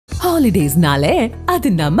Holidays nale, adu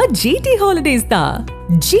namma GT Holidays da.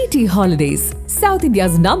 GT Holidays, South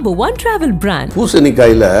India's #1 travel brand.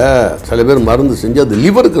 பூசணிக்காயில சில பேர் மருந்து செஞ்சு அது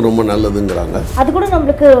லிவருக்கு ரொம்ப நல்லதுங்கறாங்க. அது கூட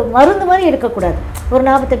நமக்கு மருந்து மாதிரி எடுக்க கூடாது. ஒரு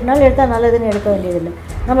 48 நாள் எடுத்தா நல்லதுன்னு எடுக்க வேண்டியது இல்ல.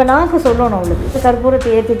 நம்ம நாக்கு சொல்லணும் உங்களுக்கு. கற்பூரத்தை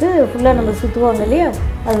ஏத்திட்டு ஃபுல்லா நம்ம சுத்துவாங்க இல்லையா?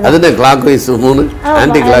 அதுனே clock wise 3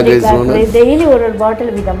 anti clock wise 3 daily ஒரு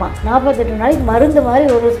பாட்டில் விதமா 48 நாளைக்கு மருந்து மாதிரி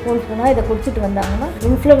ஒரு ஸ்பூனா இத குடிச்சிட்டு வந்தாங்கன்னா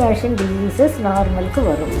இன்ஃப்ளமேஷன் டிசீசஸ் நார்மலுக்கு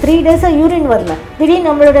வரும். 3 டேஸா யூரின் வரல. திடீர்னு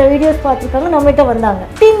நம்மளோட வீடியோஸ் பார்த்திருக்காங்க, நம்மகிட்ட வந்தாங்க.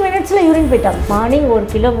 15 மினிட்ஸ்ல யூரின் போயிட்டாங்க. மார்னிங் 1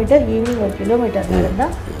 கிலோமீட்டர், ஈவினிங் 1 கிலோமீட்டர் நடந்தா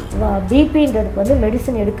பிபின்றதுக்கு வந்து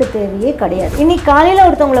மெடிசன் எடுக்க தேவையே கிடையாது. இன்னைக்கு காலையில்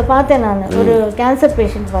ஒருத்தவங்களை பார்த்தேன், நான் ஒரு கேன்சர்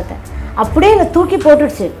பேஷண்ட் பார்த்தேன். அப்படியே என்னை தூக்கி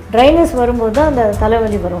போட்டுடுச்சு. ட்ரைனஸ் வரும்போது தான் அந்த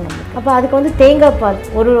தலைவலி வரும் நமக்கு. அப்போ அதுக்கு வந்து தேங்காய் பால்,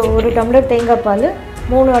 ஒரு டம்ளர் தேங்காய் பால்,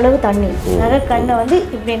 3 அளவு தண்ணி, நிறைய கண்ணை வந்து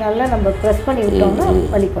இப்படி நல்லா நம்ம ப்ரெஸ் பண்ணி விட்டோம்னா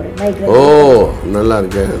வலி குறையும். மைக்ரேன் நல்லா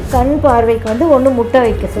இருக்கு. கண் பார்வைக்கு வந்து ஒன்று முட்டை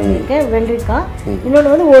வைக்க சொல்லியிருக்கேன், வெள்ளரிக்காய்.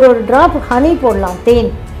 இன்னொன்று வந்து ஒரு ட்ராப் ஹனி போடலாம்,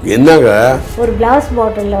 தேன். என்னங்க ஒரு கிளாஸ்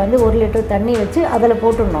பாட்டிலில் வந்து 1 லிட்டர் தண்ணி வச்சு அதில்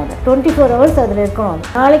போட்டுடணும். அதை 24 ஹவர்ஸ் அதில் இருக்கணும்.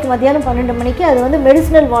 நாளைக்கு மத்தியானம் 12 மணிக்கு அது வந்து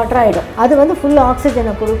மெடிசினல் வாட்டர் ஆகிடும். அது வந்து ஃபுல்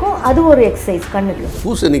ஆக்சிஜனை கொடுக்கும். அது ஒரு எக்ஸசைஸ் கண்ணுக்கு.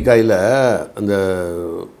 பூசணிக்காயில் அந்த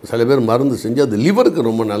சில பேர் மருந்து செஞ்சு அது லிவருக்கு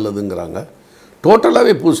ரொம்ப நல்லதுங்கிறாங்க.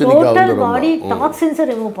 டோட்டலாகவே பூசணிக்காய் வந்து பாடி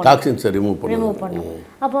டாக்ஸின்ஸை ரிமூவ் பண்ணும்.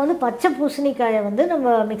 அப்போ வந்து பச்சை பூசணிக்காயை வந்து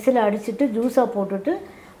நம்ம மிக்சியில் அடிச்சுட்டு ஜூஸாக போட்டுட்டு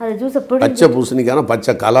அந்த ஜூஸை பச்சை பூசணிக்காய்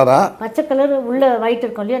பச்சை கலரா, பச்சை கலர் உள்ள ஒயிட்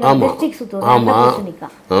இருக்கும் இல்லையா, டிஸ்ட்ரிக் சுற்றுவோம் அந்த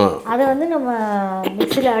பூசணிக்காய். அதை வந்து நம்ம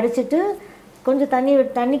மிக்சியில் அடிச்சுட்டு கொஞ்சம்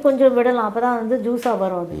தண்ணி கொஞ்சம் விடலாம். அப்போ தான் வந்து ஜூஸாக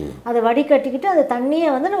வரும். அதை வடிகட்டிக்கிட்டு அந்த தண்ணியை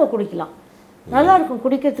வந்து நம்ம குடிக்கலாம். நல்லாயிருக்கும்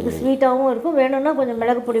குடிக்கிறதுக்கு, ஸ்வீட்டாகவும் இருக்கும். வேணும்னா கொஞ்சம்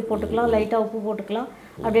மிளகு பொடி போட்டுக்கலாம், லைட்டாக உப்பு போட்டுக்கலாம்,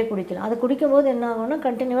 அப்படியே குடிக்கலாம். அது குடிக்கும்போது என்ன ஆகும்னா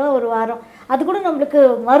கண்டினியூவாக ஒரு வாரம். அது கூட நம்மளுக்கு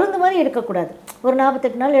மருந்து மாதிரி எடுக்கக்கூடாது. ஒரு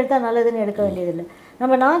 48 நாள் எடுத்தால் நல்லதுன்னு எடுக்க வேண்டியதில்லை.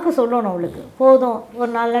 நம்ம நாக்கு சொல்லணும் அவளுக்கு, போதும் ஒரு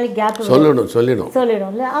 4 நாளைக்கு கேப்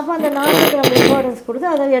சொல்லிடும்ல. அப்போ அந்த நாளுக்கு நம்ம இம்பார்ட்டன்ஸ் கொடுத்து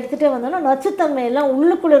அதை எடுத்துகிட்டே வந்தோம்னா நச்சுத்தன்மை எல்லாம்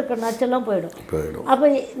உள்ளுக்குள்ளே இருக்கிற நச்செல்லாம் போயிடும். அப்போ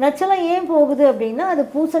நச்செல்லாம் ஏன் போகுது அப்படின்னா அது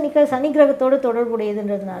பூசணிக்காய் சனி கிரகத்தோடு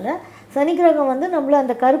தொடர்புடையதுன்றதுனால சனி கிரகம் வந்து நம்மளை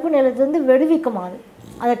அந்த கருப்பு நிலத்திலேருந்து விடுவிக்குமாது,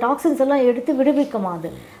 அந்த டாக்ஸின்ஸ் எல்லாம் எடுத்து விடுவிக்குமாது.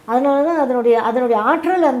 அதனால தான் அதனுடைய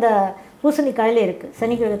ஆற்றல் அந்த பூசணிக்காயில இருக்கு.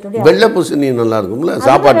 சனி கிரகத்துடைய வெள்ளை பூசணி நல்லா இருக்கும்ல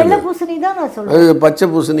சாப்பாடு. வெள்ளை பூசணி தான் நான் சொல்றேன். பச்சை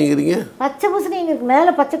பூசணிங்கிறீங்க? பச்சை பூசணி இருக்கு,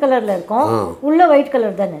 மேல பச்சை கலர்ல இருக்கும், உள்ள ஒயிட்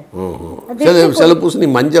கலர் தானே. சில பூசணி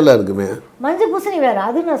மஞ்சளா இருக்குமே. மஞ்சள் பூசணி வேற,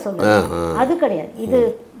 அது நான் சொல்றேன். அது கிடையாது, இது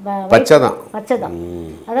பச்சை தான்.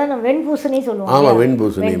 அதான் நான் வெண் பூசணி சொல்லுவோம். ஆமா, வெண்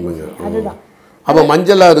பூசணி. அதுதான். அப்ப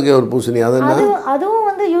மஞ்சளா இருக்கு ஒரு பூசணி, அதுவும்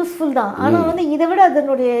வந்து யூஸ்ஃபுல் தான். ஆனா வந்து இதை விட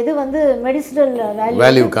அதனுடைய இது வந்து மெடிசினல்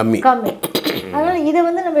வேல்யூ கம்மி. அதனால இதை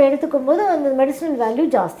வந்து நம்ம எடுத்துக்கும் போது அந்த மெடிசினல் வேல்யூ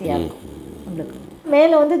ஜாஸ்தியா இருக்கும் நம்மளுக்கு.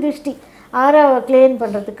 மேல வந்து திருஷ்டி ஆறாவை கிளீன்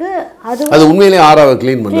பண்ணுறதுக்கு அது உண்மையிலேயே ஆறாவை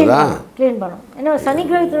க்ளீன் பண்ணும். ஏன்னா சனி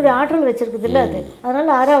கிரகத்தினுடைய ஆற்றல் வச்சிருக்குது இல்லை அது, அதனால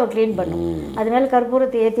ஆறாவை க்ளீன் பண்ணும். அது மேலே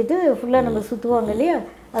கற்பூரத்தை ஏற்றிட்டு ஃபுல்லாக நம்ம சுற்றுவாங்க இல்லையா,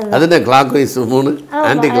 அது clock wise 3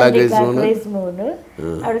 anti clock wise 3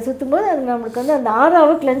 அப்படி சுற்றும்போது அது நம்மளுக்கு வந்து அந்த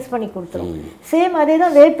ஆறாவை கிளென்ஸ் பண்ணி கொடுத்துரும். சேம் அதே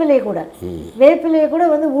தான் வேப்பிலையை கூட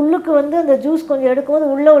வந்து உள்ளுக்கு வந்து அந்த ஜூஸ் கொஞ்சம் எடுக்கும்போது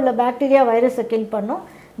உள்ளே உள்ள பாக்டீரியா வைரஸை கில் பண்ணும்.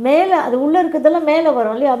 மேலே அது உள்ளே இருக்கிறதெல்லாம் மேலே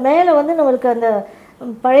வரும் இல்லையா, மேலே வந்து நம்மளுக்கு அந்த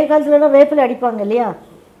பழைய காலத்துலலாம் வேப்பிலை அடிப்பாங்க இல்லையா,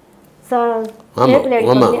 வேப்பிலை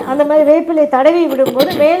அடிப்பாங்க. அந்த மாதிரி வேப்பிலை தடவி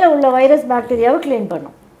விடும்போது மேலே உள்ள வைரஸ் பாக்டீரியாவை கிளீன்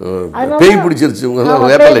பண்ணும்.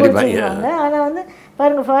 ஆனால் வந்து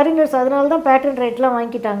பாருங்க ஃபாரினர்ஸ் அதனால தான் பேட்டன் ரைட்லாம்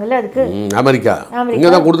வாங்கிட்டாங்கல்ல. அதுக்கு அமெரிக்கா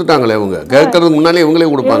கொடுத்துட்டாங்களே,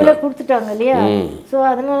 கொடுத்துட்டாங்க இல்லையா. ஸோ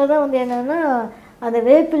அதனால தான் வந்து என்னன்னா அந்த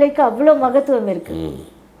வேப்பிலைக்கு அவ்வளோ மகத்துவம் இருக்கு.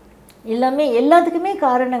 எல்லாமே எல்லாத்துக்குமே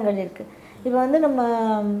காரணங்கள் இருக்கு. இப்போ வந்து நம்ம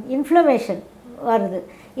இன்ஃப்ளமேஷன் வருது.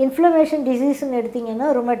 இன்ஃப்ளமேஷன் டிசீஸ்ன்னு எடுத்திங்கன்னா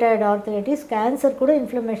ருமட்டாய்டு ஆர்த்ரைட்டிஸ், கேன்சர் கூட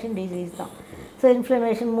இன்ஃப்ளமேஷன் டிசீஸ் தான். ஸோ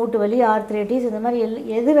இன்ஃப்ளமேஷன், மூட்டு வலி, ஆர்த்ரைட்டிஸ், இந்த மாதிரி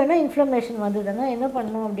எது வேணால் இன்ஃப்ளமேஷன் வந்ததுன்னா என்ன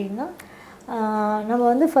பண்ணணும் அப்படின்னா நம்ம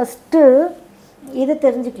வந்து ஃபஸ்ட்டு இதை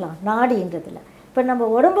தெரிஞ்சுக்கலாம் நாடின்றதில். இப்போ நம்ம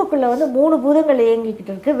உடம்புக்குள்ளே வந்து 3 பூதங்கள்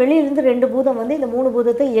இயங்கிக்கிட்டு இருக்குது. வெளியிலேருந்து 2 பூதம் வந்து இந்த 3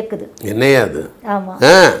 பூதத்தை இயக்குது. என்னையாது? ஆமாம்,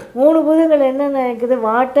 3 பூதங்கள் என்னென்ன இருக்குது?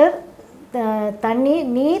 வாட்டர், தண்ணி,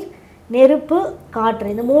 நீர், நெருப்பு,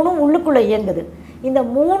 காற்று. இந்த 3ம் உள்ளுக்குள்ளே இயங்குது. இந்த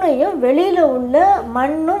 3ஐயும் வெளியில் உள்ள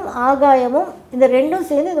மண்ணும் ஆகாயமும் இந்த 2ம்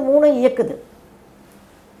சேர்ந்து இந்த 3ஐயும் இயக்குது.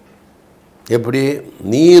 எப்படி?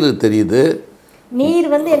 நீர் தெரியுது. நீர்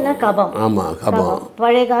வந்து என்ன? கபம். ஆமாம், கபம்.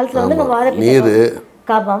 பழைய காலத்தில் வந்து நம்ம நீர்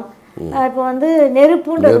கபம். இப்போ வந்து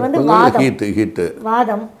நெருப்புன்றது வந்து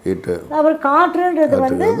வாதம். அப்புறம் காற்றுன்றது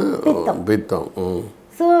வந்து பித்தம்.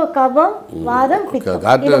 ஸோ கபம், வாதம், பித்தம்,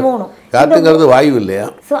 இது 3. காற்றுங்கிறது வாயு இல்லையா?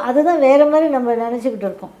 ஸோ அதுதான் வேற மாதிரி நம்ம நினச்சிக்கிட்டு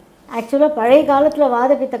இருக்கோம். ஆக்சுவலாக பழைய காலத்தில்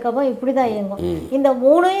வாதப்பித்த கபம் இப்படி தான் இயங்கும். இந்த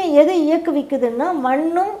மூணையும் எது இயக்குவிக்குதுன்னா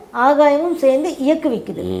மண்ணும் ஆகாயமும் சேர்ந்து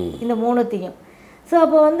இயக்குவிக்குது இந்த மூணுத்தையும். ஸோ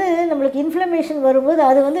அப்போ வந்து நம்மளுக்கு இன்ஃப்ளமேஷன் வரும்போது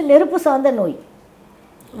அது வந்து நெருப்பு சார்ந்த நோய்,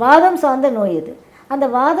 வாதம் சார்ந்த நோய். அது அந்த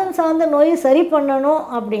வாதம் சார்ந்த நோயை சரி பண்ணணும்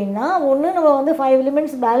அப்படின்னா ஒன்று நம்ம வந்து 5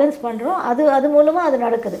 எலிமெண்ட்ஸ் பேலன்ஸ் பண்ணுறோம், அது மூலமாக அது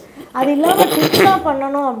நடக்குது. அது இல்லாமல் ஃபிக்ஸாக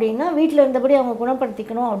பண்ணணும் அப்படின்னா வீட்டில் இருந்தபடி அவங்க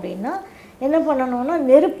குணப்படுத்திக்கணும் அப்படின்னா என்ன பண்ணணும்னா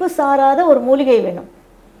நெருப்பு சாராத ஒரு மூலிகை வேணும்.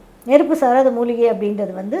 நெருப்பு சாராத மூலிகை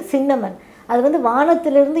அப்படின்றது வந்து சின்னமன். அது வந்து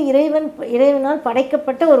வானத்திலிருந்து இறைவனால்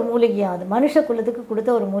படைக்கப்பட்ட ஒரு மூலிகையாகுது, மனுஷ குலத்துக்கு கொடுத்த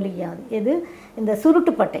ஒரு மூலிகையாகுது. எது? இந்த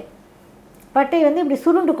சுருட்டு பட்டை. பட்டை வந்து இப்படி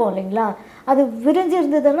சுருண்டுக்கும் இல்லைங்களா, அது விரிஞ்சு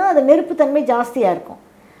இருந்ததுன்னா அது நெருப்புத்தன்மை ஜாஸ்தியாக இருக்கும்.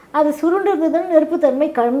 அது சுருண்டு இருந்ததுன்னா நெருப்புத்தன்மை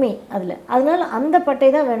கம்மி அதில். அதனால அந்த பட்டை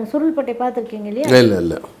தான் வேணும். சுருள் பட்டை பார்த்துருக்கீங்க இல்லையா?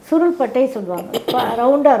 இல்லை, சுருள் பட்டை சொல்லுவாங்க.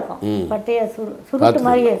 ரவுண்டாக இருக்கும் பட்டையை, சுருட்டு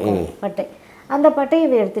மாதிரியே இருக்கும் பட்டை. அந்த பட்டையை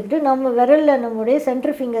எடுத்துக்கிட்டு நம்ம விரலில் நம்முடைய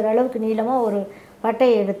சென்டர் ஃபிங்கர் அளவுக்கு நீளமாக ஒரு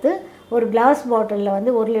பட்டையை எடுத்து ஒரு கிளாஸ் பாட்டிலில்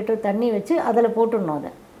வந்து 1 லிட்டர் தண்ணி வச்சு அதில்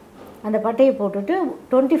போட்டுடணும். அந்த பட்டையை போட்டுட்டு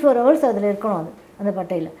 24 ஹவர்ஸ் அதில் இருக்கணும். அந்த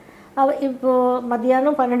பட்டையில் இப்போது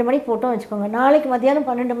மத்தியானம் 12 மணிக்கு போட்டோம் வச்சுக்கோங்க, நாளைக்கு மத்தியானம்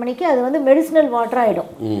 12 மணிக்கு அது வந்து மெடிசினல் வாட்டர்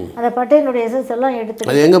ஆகிடும். அந்த பட்டையினுடைய எசன்ஸ் எல்லாம்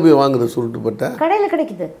எடுத்து அது எங்கே போய் வாங்குது? சுருட்டு பட்டை கடையில்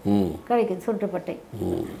கிடைக்குது. சுருட்டு பட்டை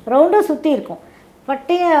ரவுண்டாக சுற்றி இருக்கும்.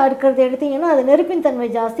 பட்டையை அறுக்கிறது எடுத்திங்கன்னா அது நெருப்பின் தன்மை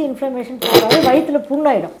ஜாஸ்தி, இன்ஃப்ளமேஷன் போகாது, வயிற்றில்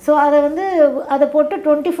புண்ணாயிடும். ஸோ அதை போட்டு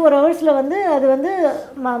 24 ஹவர்ஸில் வந்து அது வந்து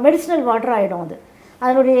மெடிசினல் வாட்டர் ஆகிடும்.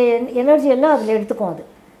 அதனுடைய எனர்ஜி எல்லாம் அதில் எடுத்துக்கும் அது.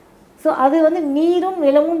 ஸோ அது வந்து நீரும்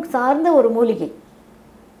நிலமும் சார்ந்த ஒரு மூலிகை.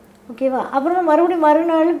 ஓகேவா? அப்புறம் மறுபடியும்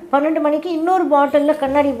மறுநாள் 12 மணிக்கு இன்னொரு பாட்டிலில்,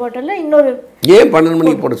 கண்ணாடி பாட்டிலில் இன்னொரு. ஏன் 12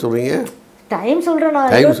 மணிக்கு போட சொல்கிறீங்க? டைம் சொல்கிறேன்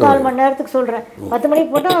நான், 24 மணி நேரத்துக்கு சொல்கிறேன். 10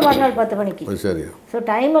 மணிக்கு போட்டால் மறுநாள் 10 மணிக்கு. சரி. ஸோ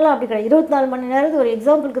டைம் எல்லாம் அப்படி கிடையாது, 24 மணி நேரத்துக்கு. ஒரு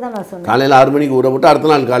எக்ஸாம்பிளுக்கு தான் நான் சொன்னேன். காலையில் 6 மணிக்கு ஊற போட்டு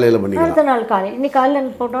அடுத்த நாள் காலையில் பண்ணி, அடுத்த நாள் காலையில், இன்னைக்கு காலையில்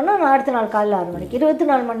போட்டோன்னா அடுத்த நாள் காலையில் 6 மணிக்கு,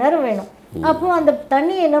 24 மணி நேரம் வேணும். அப்போது அந்த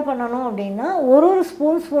தண்ணியை என்ன பண்ணணும் அப்படின்னா ஒரு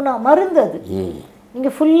ஸ்பூனாக மருந்து. அது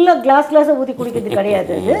நீங்கள் ஃபுல்லாக கிளாஸை ஊற்றி குடிக்கிறது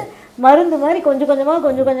கிடையாது. அது மருந்து மாதிரி கொஞ்சம்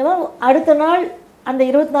கொஞ்சமாக அடுத்த நாள் அந்த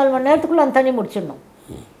 24 மணி நேரத்துக்குள்ளே அந்த தண்ணி முடிச்சிடணும்.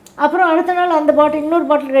 அப்புறம் அடுத்த நாள் அந்த பாட்டில், இன்னொரு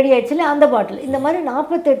பாட்டில் ரெடி ஆகிடுச்சுல அந்த பாட்டில். இந்த மாதிரி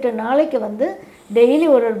 48 நாளைக்கு வந்து டெய்லி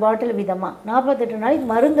ஒரு பாட்டில் விதமாக 48 நாளைக்கு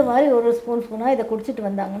மருந்து மாதிரி ஒரு ஸ்பூனாக இதை குடிச்சிட்டு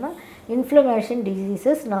வந்தாங்கன்னா இன்ஃப்ளமேஷன்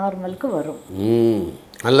டிசீசஸ் நார்மலுக்கு வரும்.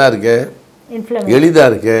 நல்லா இருக்கு, எளிதா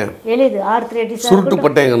இருக்கு, எளிது. ஆர்த்ரைட்டிஸ் சுருட்டு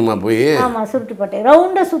பட்டைங்கம்மா போய். ஆமாம், சுருட்டு பட்டை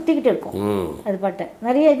ரவுண்டாக சுற்றிக்கிட்டு இருக்கும் அது பட்டை.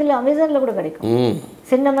 நிறைய இதில் அமேசானில் கூட கிடைக்கும்.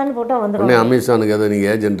 சின்னமன் போட்டால் வந்துடும். அமேசானுக்கு அதை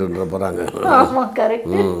நீங்கள் ஏஜென்ட்ன்ற போகிறாங்க. ஆமாம்,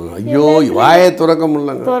 கரெக்ட். ஐயோ, வாயை திறக்க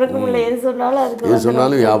முடியல. எது சொன்னாலும் அதுக்கு எது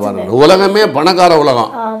சொன்னாலும் வியாபாரம். உலகமே பணக்கார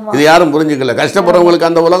உலகம். இது யாரும் புரிஞ்சுக்கல. கஷ்டப்படுறவங்களுக்கு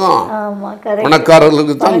அந்த உலகம்,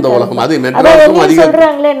 பணக்காரர்களுக்கு தான் இந்த உலகம். அது மெட்ராஸும் அதிகம்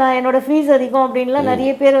சொல்கிறாங்களே. நான் என்னோட ஃபீஸ் அதிகம் அப்படின்லாம்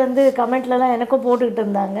நிறைய பேர் வந்து கமெண்ட்லலாம் எனக்கும் போட்டுக்கிட்டு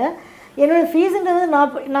இருந்தாங்க. என்னோடய ஃபீஸுன்றது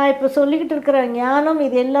நான் இப்போ சொல்லிக்கிட்டு இருக்கிற ஞானம்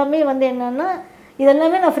இது எல்லாமே வந்து என்னென்னா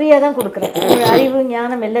இதெல்லாமே நான் ஃப்ரீயாக தான் கொடுக்குறேன். அறிவு,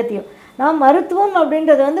 ஞானம் எல்லாத்தையும். நான் மருத்துவம்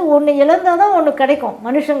அப்படின்றது வந்து ஒன்று இழந்தால் தான் ஒன்று கிடைக்கும்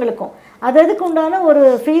மனுஷங்களுக்கும். அதுக்கு உண்டான ஒரு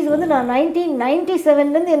ஃபீஸ் வந்து நான்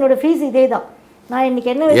 1997 என்னோடய ஃபீஸ் இதே தான். நான்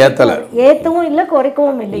இன்றைக்கி என்ன ஏற்றவும் இல்லை,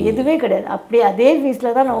 குறைக்கவும் இல்லை, எதுவே கிடையாது. அப்படியே அதே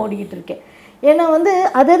ஃபீஸில் தான் நான் ஓடிக்கிட்டு இருக்கேன். ஏன்னா வந்து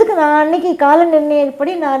அதுக்கு நான் அன்றைக்கி கால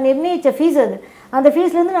நிர்ணயப்படி நான் நிர்ணயித்த ஃபீஸ் அது. அந்த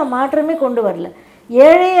ஃபீஸ்லேருந்து நான் மாற்றமே கொண்டு வரல.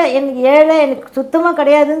 ஏழை எனக்கு சுத்தமாக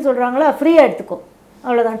கிடையாதுன்னு சொல்கிறாங்களா, ஃப்ரீயாக எடுத்துக்கோ,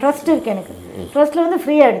 அவ்வளோதான். ட்ரஸ்ட் இருக்குது எனக்கு, ட்ரஸ்ட்டில் வந்து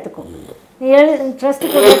ஃப்ரீயாக எடுத்துக்கோ, நீ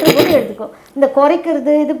ட்ரஸ்ட்டுக்கு எடுத்துக்கோ. இந்த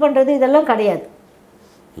குறைக்கிறது இது பண்ணுறது இதெல்லாம் கிடையாது.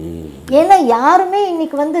 ஏன்னா யாருமே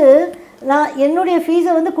இன்றைக்கி வந்து நான் என்னுடைய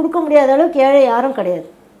ஃபீஸை வந்து கொடுக்க முடியாத அளவுக்கு ஏழை யாரும் கிடையாது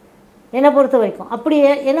என்னை பொறுத்த வரைக்கும். அப்படியே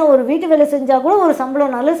ஏன்னா ஒரு வீட்டு வேலை செஞ்சால் கூட ஒரு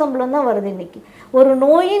சம்பளம், நல்ல சம்பளம் தான் வருது இன்றைக்கி. ஒரு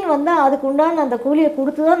நோயின்னு வந்தால் அதுக்கு உண்டான அந்த கூலியை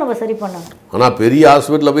கொடுத்து தான் நம்ம சரி பண்ணணும். ஆனால் பெரிய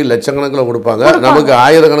ஹாஸ்பிட்டலில் போய் லட்சக்கணக்கில் கொடுப்பாங்க, நமக்கு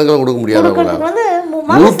ஆயிரக்கணக்கில் கொடுக்க முடியாது. வந்து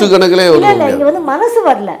நூற்றுக்கணக்கிலே இல்லை, இங்கே வந்து மனசு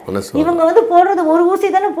வரல. இவங்க வந்து போடுறது ஒரு ஊசி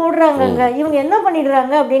தானே போடுறாங்க, இவங்க என்ன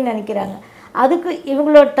பண்ணிடுறாங்க அப்படின்னு நினைக்கிறாங்க. அதுக்கு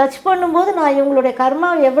இவங்களோட டச் பண்ணும்போது நான் இவங்களுடைய கர்மா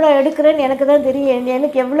எவ்வளோ எடுக்கிறேன்னு எனக்கு தான் தெரியும்.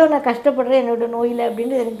 எனக்கு எவ்வளோ நான் கஷ்டப்படுறேன் என்னோட நோயில்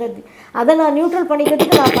அப்படின்றது எனக்கு தான் தெரியும். அதை நான் நியூட்ரல்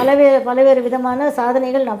பண்ணிக்கிறதுக்கு நான் பலவேறு விதமான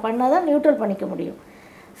சாதனைகள் நான் பண்ணால் தான் நியூட்ரல் பண்ணிக்க முடியும்.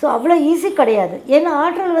 ஸோ அவ்வளோ ஈஸி கிடையாது. ஏன்னா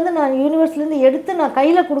ஆற்றல் வந்து நான் யூனிவர்ஸ்லேருந்து எடுத்து நான்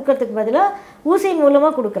கையில் கொடுக்கறதுக்கு பதிலாக ஊசியின்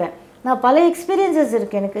மூலமாக கொடுக்குறேன். நான் பல எக்ஸ்பீரியன்ஸஸ்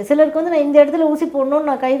இருக்குது எனக்கு. சிலருக்கு வந்து நான் இந்த இடத்துல ஊசி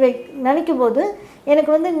போடணுன்னு நான் நினைக்கும் போது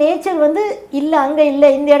எனக்கு வந்து நேச்சர் வந்து இல்லை, அங்கே இல்லை,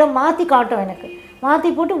 இந்த இடம் மாற்றி காட்டும். எனக்கு மாற்றி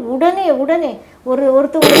போட்டு உடனே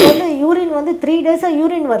ஒருத்தவங்களுக்கு வந்து யூரின் வந்து 3 டேஸாக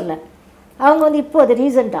யூரின் வரல. அவங்க வந்து இப்போ அது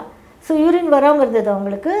ரீசெண்டாக ஸோ யூரின் வராமல் இருந்தது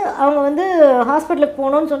அவங்களுக்கு. அவங்க வந்து ஹாஸ்பிட்டலுக்கு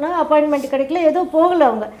போகணுன்னு சொன்னாங்க, அப்பாயின்மெண்ட் கிடைக்கல, ஏதோ போகலை.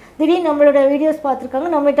 அவங்க திடீர்னு நம்மளோட வீடியோஸ் பார்த்துருக்காங்க,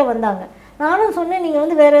 நம்மகிட்ட வந்தாங்க. நானும் சொன்னேன் நீங்கள்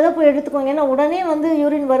வந்து வேறு ஏதோ போய் எடுத்துக்கோங்க, ஏன்னா உடனே வந்து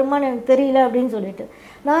யூரின் வருமானு எனக்கு தெரியல அப்படின்னு சொல்லிட்டு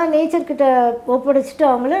நான் நேச்சர்கிட்ட ஒப்படைச்சிட்டு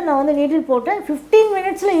அவங்கள நான் வந்து நீடில் போட்டேன். 15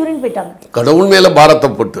 மினிட்ஸில் யூரின் போயிட்டாங்க. கடவுள் மேலே பாரத்தை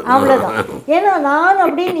போட்டு. அவ்வளோதான். ஏன்னா நான்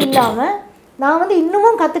அப்படின்னு இல்லாமல் நான் வந்து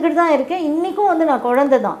இன்னமும் கற்றுக்கிட்டு தான் இருக்கேன். இன்றைக்கும் வந்து நான்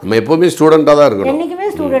குழந்தை தான், நம்ம எப்போவுமே ஸ்டூடெண்ட்டாக தான் இருக்கணும். என்றைக்குமே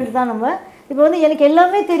ஸ்டூடெண்ட் தான். நம்ம இப்போ வந்து எனக்கு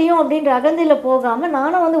எல்லாமே தெரியும் அப்படின்ற அகந்தையில் போகாமல்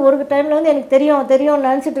நானும் வந்து ஒரு டைமில் வந்து எனக்கு தெரியும்னு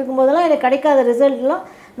நினச்சிட்டு இருக்கும்போதெல்லாம் எனக்கு கிடைக்காத ரிசல்ட்லாம்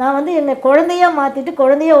நான் வந்து என்னை குழந்தையாக மாற்றிட்டு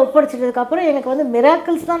குழந்தையாக ஒப்படைச்சிட்டதுக்கப்புறம் எனக்கு வந்து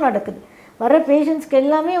மிராக்கிள்ஸ் தான் நடக்குது. வர பேஷண்ட்ஸ்க்கு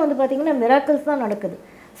எல்லாமே வந்து பார்த்திங்கன்னா மிராக்கிள்ஸ் தான் நடக்குது.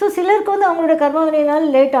 ஸோ சிலருக்கு வந்து அவங்களோட கர்மவினையினால்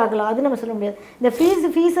லேட் ஆகலாம், அது நம்ம சொல்ல முடியாது. இந்த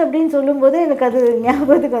ஃபீஸ் அப்படின்னு சொல்லும்போது எனக்கு அது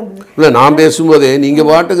ஞாபகத்துக்கு வந்தது. இல்லை, நான் பேசும்போதே நீங்கள்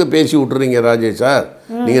பாட்டுக்கு பேசி விட்டுறீங்க ராஜேஷ் சார்,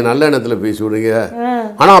 நீங்கள் நல்ல எண்ணத்தில் பேசி விடுறீங்க.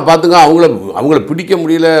 ஆனால் பார்த்துங்க, அவங்கள பிடிக்க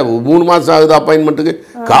முடியல. 3 மாதம் ஆகுது அப்பாயின்மெண்ட்டுக்கு,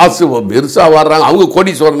 காசு பெருசாக வர்றாங்க, அவங்க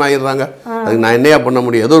கோடீஸ்வரன் ஆகிடுறாங்க. அதுக்கு நான் என்னையா பண்ண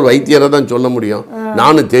முடியும்? ஏதோ ஒரு வைத்தியரை தான் சொல்ல முடியும்.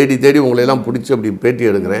 நானும் தேடி உங்களையெல்லாம் பிடிச்சி அப்படி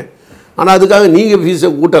பேட்டி எடுக்கிறேன். ஆனால் அதுக்காக நீங்கள் ஃபீஸை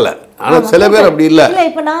கூட்டலை. ஆனால் சில பேர் அப்படி இல்லை. இல்லை,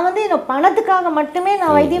 இப்போ நான் வந்து பணத்துக்காக மட்டுமே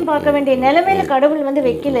நான் வைத்தியம் பார்க்க வேண்டிய நிலைமையில கடவுள் வந்து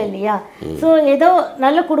வைக்கல இல்லையா. ஸோ ஏதோ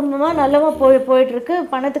நல்ல குடும்பமாக நல்லமாக போயிட்டுருக்கு,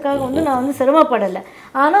 பணத்துக்காக வந்து நான் வந்து சிரமப்படலை.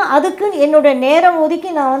 ஆனால் அதுக்கு என்னோட நேரம்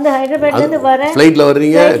ஒதுக்கி நான் வந்து ஹைதராபாத்லேருந்து வரேன். ஃப்ளைட்டில்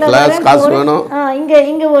வர்றீங்க, கிளாஸ் காசு வேணும்,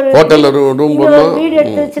 இங்கே ஒரு ஹோட்டலில் ரூம் போடணும், வீடு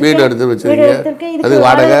எடுத்து வச்சுருக்கேன், இதுக்கு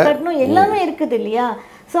வாடகை கட்டணும், எல்லாமே இருக்குது இல்லையா.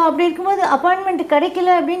 ஸோ அப்படி இருக்கும்போது அப்பாயின்மெண்ட்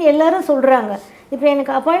கிடைக்கல அப்படின்னு எல்லாரும் சொல்கிறாங்க. இப்போ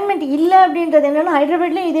எனக்கு அப்பாயின்மெண்ட் இல்லை அப்படின்றது என்னென்னா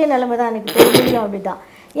ஹைதராபாத்லேயும் இதே நிலைமை தான் எனக்கு தெரியும். அப்படி தான்.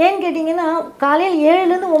 ஏன்னு கேட்டிங்கன்னா காலையில்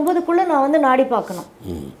 7லேருந்து 9க்குள்ளே நான் வந்து நாடி பார்க்கணும்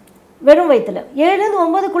வெறும் வயிற்றுல. 7லேருந்து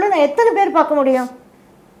 9க்குள்ளே நான் எத்தனை பேர் பார்க்க முடியும்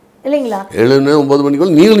இல்லைங்களா? 7லேருந்து 9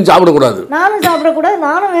 மணிக்குள்ள நீங்களும் சாப்பிடக்கூடாது, நானும் சாப்பிடக்கூடாது,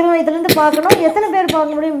 நானும் வெறும் வயிற்றுலேருந்து பார்க்கணும். எத்தனை பேர்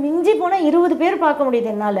பார்க்க முடியும்? மிஞ்சி போனால் 20 பேர் பார்க்க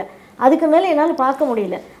முடியுது என்னால். அதுக்கு மேலே என்னால் பார்க்க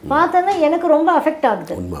முடியல. பார்த்தோன்னா எனக்கு ரொம்ப அஃபெக்ட்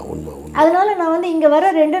ஆகுது. அதனால நான் வந்து இங்கே வர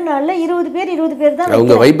 2 நாளில் 20 பேர் தான்.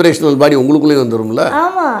 அவங்க வைப்ரேஷனல் பாடி உங்களுக்குள்ளேயே வந்துடும்ல.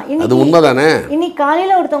 ஆமாம், அது உண்மைதானே. இன்னைக்கு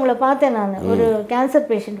காலையில் ஒருத்தவங்களை பார்த்தேன், நான் ஒரு கேன்சர்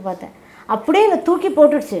பேஷண்ட் பார்த்தேன். அப்படியே என்னை தூக்கி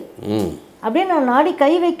போட்டுடுச்சு. அப்படியே நான் நாடி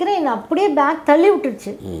கை வைக்கிறேன், என்னை அப்படியே பேக் தள்ளி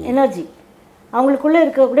விட்டுடுச்சு எனர்ஜி, அவங்களுக்குள்ளே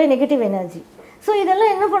இருக்கக்கூடிய நெகட்டிவ் எனர்ஜி. ஸோ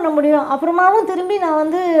இதெல்லாம் என்ன பண்ண முடியும்? அப்புறமாவும் திரும்பி நான்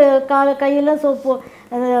வந்து கையெல்லாம் சோப்பு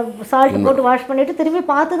சால்ட் போட்டு வாஷ் பண்ணிவிட்டு திரும்பி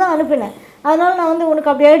பார்த்து தான் அனுப்பினேன். அதனால் நான் வந்து உனக்கு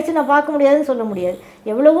அப்படி ஆயிடுச்சு நான் பார்க்க முடியாதுன்னு சொல்ல முடியாது.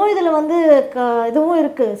 எவ்வளவோ இதில் வந்து இதுவும்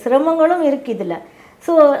இருக்குது, சிரமங்களும் இருக்குது இதில்.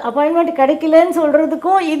 ஸோ அப்பாயின்மெண்ட் கிடைக்கலன்னு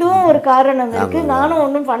சொல்கிறதுக்கும் இதுவும் ஒரு காரணம் இருக்குது. நானும்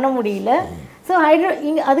ஒன்றும் பண்ண முடியல. ஸோ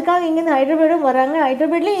அதுக்காக இங்கேருந்து ஹைதராபாடும் வராங்க.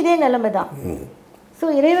 ஹைதராபாத்லேயும் இதே நிலைமை தான். ஸோ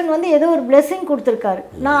இறைவன் வந்து ஏதோ ஒரு பிளெஸ்ஸிங் கொடுத்துருக்காரு.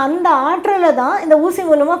 நான் அந்த ஆற்றலை தான் இந்த ஊசி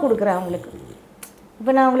மூலமாக கொடுக்குறேன் அவங்களுக்கு.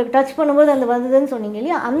 இப்போ நான் உங்களுக்கு டச் பண்ணும்போது அந்த வந்ததுன்னு சொன்னீங்க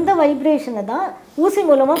இல்லையா, அந்த வைப்ரேஷனை தான் ஊசி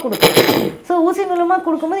மூலமாக கொடுக்குறேன். ஸோ ஊசி மூலமாக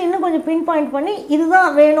கொடுக்கும்போது இன்னும் கொஞ்சம் பின் பாயிண்ட் பண்ணி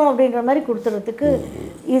இதுதான் வேணும் அப்படின்ற மாதிரி கொடுத்துறதுக்கு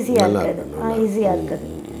ஈஸியாக இருக்குது.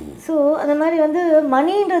 ஸோ அந்த மாதிரி வந்து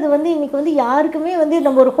மணின்றது வந்து இன்னைக்கு வந்து யாருக்குமே வந்து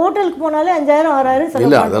நம்ம ஒரு ஹோட்டலுக்கு போனாலே 5000 6000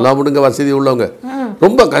 இல்லை, அதெல்லாம் விடுங்க. வசதி உள்ளவங்க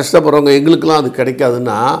ரொம்ப கஷ்டப்படுறவங்க, எங்களுக்கெல்லாம் அது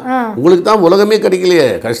கிடைக்காதுன்னா உங்களுக்கு தான் உலகமே கிடைக்கலையே.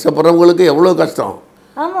 கஷ்டப்படுறவங்களுக்கு எவ்வளோ கஷ்டம்.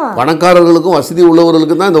 ஆமாம், பணக்காரர்களுக்கும் வசதி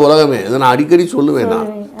உள்ளவர்களுக்கும் தான் இந்த உலகமே. இதை நான் அடிக்கடி சொல்லுவேன். நான்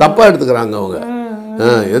தப்பாக எடுத்துக்கிறாங்க அவங்க.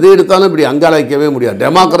 எது எடுத்தாலும் இப்படி அங்காளைக்கவே முடியாது.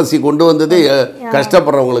 டெமோக்ரஸி கொண்டு வந்ததே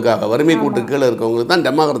கஷ்டப்படுறவங்களுக்காக, வறுமை கூட்டு கீழே இருக்கவங்களுக்கு தான்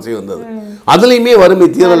டெமோக்ரஸி வந்தது. அதுலேயுமே வறுமை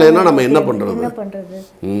தீரலைன்னா நம்ம என்ன பண்ணுறது?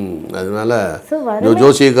 அதனால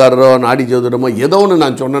ஜோசியக்காரரோ நாடி ஜோதிடமோ ஏதோ ஒன்று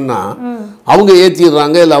நான் சொன்னேன்னா அவங்க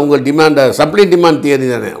ஏற்றிடுறாங்க. இல்லை அவங்க டிமாண்டை சப்ளை டிமாண்ட் தியரி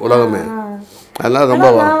தானே உலகமே. அதெல்லாம் ரொம்ப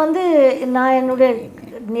நான்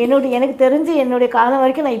எனக்கு தெரிஞ்சு என்னுடைய காலம்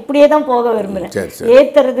வரைக்கும் நான் இப்படியே தான் போக விரும்புகிறேன்.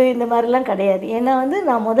 ஏற்றுறது இந்த மாதிரிலாம் கிடையாது. ஏன்னா வந்து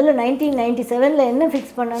நான் முதல்ல 1997 என்ன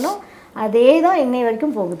ஃபிக்ஸ் பண்ணனோ அதே தான் இன்னை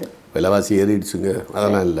வரைக்கும் போகுது. விலைவாசி ஏறிடுச்சுங்க,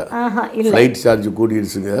 அதெல்லாம் இல்லை. Flight charge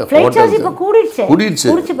கூடிடுச்சுங்க. ஃப்ளைட் சார்ஜ் இப்போ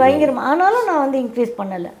கூடிடுச்சு பயங்கரமாக. ஆனாலும் நான் வந்து இன்க்ரீஸ்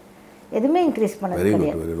பண்ணலை, எதுவுமே இன்க்ரீஸ்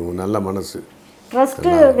பண்ணல. நல்ல மனசு.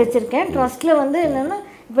 ட்ரஸ்ட்டு வச்சுருக்கேன். ட்ரஸ்ட்டில் வந்து என்னென்னா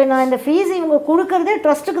இப்போ நான் இந்த ஃபீஸ் இவங்க கொடுக்குறதே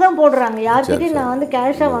ட்ரஸ்ட்டுக்கு தான் போடுறாங்க. யார்கிட்டையும் நான் வந்து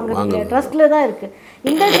கேஷாக வாங்குறது ட்ரஸ்ட்டில் தான் இருக்குது.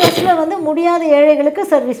 இந்த ட்ரஸ்ட்டில் வந்து முடியாத ஏழைகளுக்கு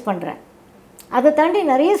சர்வீஸ் பண்ணுறேன். அதை தாண்டி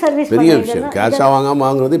நிறைய சர்வீஸ் பெரிய விஷயம். கேஷாக வாங்காமல்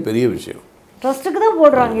வாங்குறது பெரிய விஷயம். ட்ரஸ்ட்டுக்கு தான்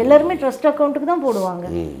போடுறாங்க, எல்லாருமே ட்ரஸ்ட் அக்கௌண்ட்டுக்கு தான் போடுவாங்க.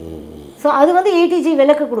 ஸோ அது வந்து ஏடிஜி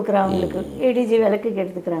விலக்கு கொடுக்குறவங்களுக்கு ஏடிஜி விலக்குக்கு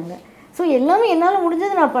எடுத்துக்கிறாங்க. ஸோ எல்லாமே என்னால்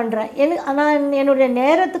முடிஞ்சது நான் பண்ணுறேன். நான் என்னுடைய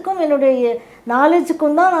நேரத்துக்கும் என்னுடைய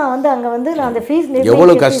நாலேஜுக்கும் தான் நான் வந்து அங்கே வந்து நான் அந்த ஃபீஸ்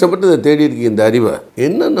எவ்வளோ கஷ்டப்பட்டு இதை தேடி இருக்கீங்க. இந்த அறிவை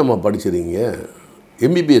என்ன நம்ம படிச்சிருக்கீங்க?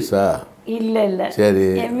 எம்பிபிஎஸ்ஸா? இல்லை சரி,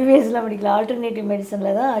 எம்பிபிஎஸ்லாம் படிக்கல. ஆல்டர்னேட்டிவ்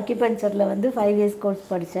மெடிசனில் தான் அக்யூபஞ்சரில் வந்து 5 years கோர்ஸ்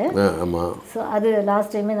படித்தேன். ஆமாம். ஸோ அது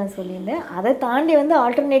லாஸ்ட் டைமே நான் சொல்லியிருந்தேன். அதை தாண்டி வந்து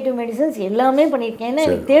ஆல்டர்னேட்டிவ் மெடிசன்ஸ் எல்லாமே பண்ணியிருக்கேன். ஏன்னா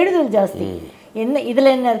எனக்கு தேடுதல் ஜாஸ்தி. என்ன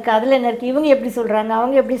இதில் என்ன இருக்குது, அதில் என்ன இருக்குது, இவங்க எப்படி சொல்கிறாங்க,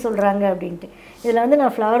 அவங்க எப்படி சொல்கிறாங்க அப்படின்ட்டு. இதில் வந்து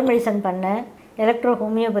நான் ஃப்ளவர் மெடிசன் பண்ணேன், எலக்ட்ரோ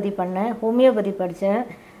ஹோமியோபதி பண்ணேன், ஹோமியோபதி படித்தேன்.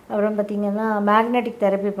 அப்புறம் பார்த்திங்கன்னா மேக்னெட்டிக்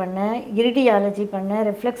தெரப்பி பண்ணேன், இரிடியாலஜி பண்ணேன்,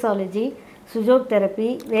 reflexology, Su Jok therapy,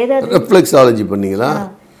 Vethathiri reflexology பண்ணீங்களா?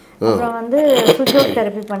 அப்புறம் வந்து சுஜோக்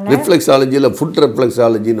தெரப்பி பண்ணேன். ரிஃப்ளெக்ஸாலஜியில் ஃபுட்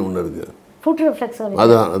ரெஃப்ளெக்ஸாலஜின்னு ஒன்று இருக்குது. ஃபுட் ரெஃப்ளெக்ஸாலஜி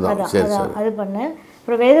அதான் அது பண்ணேன்.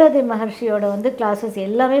 அப்புறம் வேதாத்ரி மகர்ஷியோட வந்து கிளாஸஸ்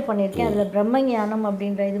எல்லாமே பண்ணியிருக்கேன். அதில் பிரம்ம ஞானம்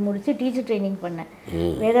அப்படின்ற இது முடித்து டீச்சர் ட்ரைனிங் பண்ணேன்.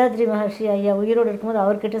 வேதாத்ரி மகர்ஷி ஐயா உயிரோடு இருக்கும்போது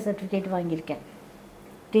அவர்கிட்ட சர்டிஃபிகேட் வாங்கியிருக்கேன்.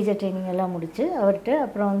 டீச்சர் ட்ரைனிங் எல்லாம் முடித்து அவர்கிட்ட.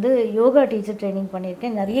 அப்புறம் வந்து யோகா டீச்சர் ட்ரைனிங்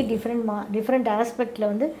பண்ணியிருக்கேன். நிறைய டிஃப்ரெண்ட் ஆஸ்பெக்டில்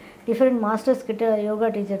வந்து டிஃப்ரெண்ட் மாஸ்டர்ஸ் கிட்ட யோகா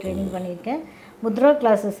டீச்சர் ட்ரைனிங் பண்ணியிருக்கேன். முத்ரா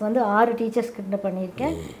கிளாஸஸ் வந்து 6 டீச்சர்ஸ் கிட்ட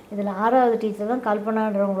பண்ணியிருக்கேன். இதில் 6வது டீச்சர் தான்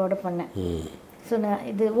கல்பனான்றவங்களோட பண்ணேன். ஸோ நான்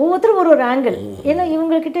இது ஒவ்வொருத்தரும் ஒரு ஆங்கிள், ஏன்னா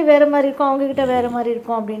இவங்கக்கிட்ட வேறு மாதிரி இருக்கும், அவங்கக்கிட்ட வேறு மாதிரி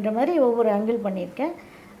இருக்கும் அப்படின்ற மாதிரி ஒவ்வொரு ஆங்கிள் பண்ணியிருக்கேன்.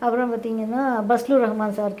 அப்புறம் பார்த்திங்கன்னா பஸ்லூர்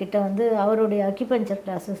ரஹ்மான் சார்கிட்ட வந்து அவருடைய அக்யூபஞ்சர்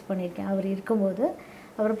கிளாஸஸ் பண்ணியிருக்கேன் அவர் இருக்கும்போது.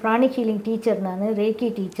 அப்புறம் பிராணிக் ஹீலிங் டீச்சர், நான் ரேக்கி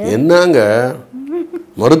டீச்சர். என்னங்க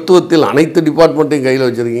மருத்துவத்தில் அனைத்து டிபார்ட்மெண்ட்டையும் கையில்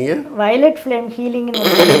வச்சுருக்கீங்க. வயலட் ஃப்ளேம் ஹீலிங்னு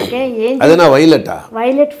ஒன்று பண்ணியிருக்கேன். அதுனா வைலட்டா?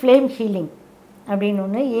 வயலட் ஃப்ளேம் ஹீலிங் அப்படின்னு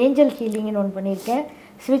ஒன்று. ஏஞ்சல் ஹீலிங்னு ஒன்று பண்ணியிருக்கேன்.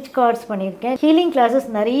 ஸ்விட்ச் கார்ட்ஸ் பண்ணியிருக்கேன். ஹீலிங் கிளாஸஸ்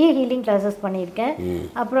நிறைய ஹீலிங் கிளாஸஸ் பண்ணியிருக்கேன்.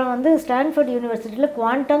 அப்புறம் வந்து ஸ்டான்ஃபோர்ட் யூனிவர்சிட்டியில்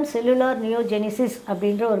குவாண்டம் செல்லுலார் நியோஜெனிசிஸ்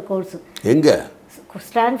அப்படின்ற ஒரு கோர்ஸு. எங்கே?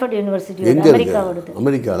 Stanford university, அமெரிக்காவோடது.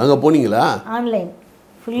 அமெரிக்கா அங்கே போனீங்களா? ஆன்லைன்,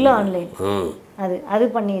 ஃபுல்லாக ஆன்லைன். அது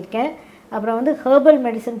பண்ணியிருக்கேன். அப்புறம் வந்து ஹெர்பல்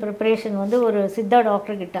மெடிசன் ப்ரிப்பரேஷன் வந்து ஒரு சித்தா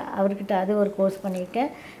டாக்டர்கிட்ட அவர்கிட்ட அது ஒரு கோர்ஸ் பண்ணியிருக்கேன்.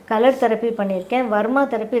 கலர் தெரப்பி பண்ணியிருக்கேன். வர்மா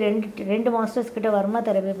தெரப்பி ரெண்டு மாஸ்டர்ஸ் கிட்ட வர்மா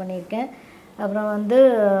தெரப்பி பண்ணியிருக்கேன். அப்புறம் வந்து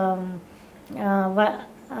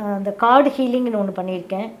அந்த கார்டு ஹீலிங்னு ஒன்று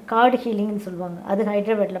பண்ணியிருக்கேன். கார்டு ஹீலிங்னு சொல்லுவாங்க, அது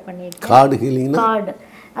ஹைதராபாத்தில் பண்ணியிருக்கேன். கார்டு ஹீலிங், கார்டு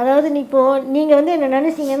அதாவது இப்போது நீங்கள் வந்து என்ன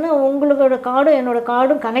நினச்சிங்கன்னா உங்களோட கார்டும் என்னோடய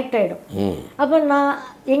கார்டும் கனெக்ட் ஆகிடும். அப்போ நான்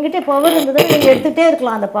எங்கிட்ட பவர் இருந்ததுன்னா நீங்கள் எடுத்துகிட்டே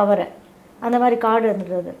இருக்கலாம் அந்த பவரை. அந்த மாதிரி கார்டு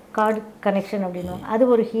இருந்துறது கார்டு கனெக்ஷன் அப்படின்னுவாங்க. அது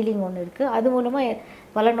ஒரு ஹீலிங் ஒன்று இருக்குது. அது மூலமாக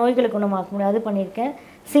பல நோய்களை குணமாக்க முடியும். அது பண்ணியிருக்கேன்.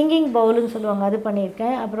 சிங்கிங் பவுலுன்னு சொல்லுவாங்க, அது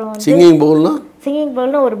பண்ணியிருக்கேன். அப்புறம் வந்து சிங்கிங்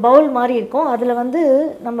பவுல்னால் ஒரு பவுல் மாதிரி இருக்கும். அதில் வந்து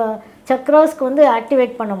நம்ம சக்ராஸ்க்கு வந்து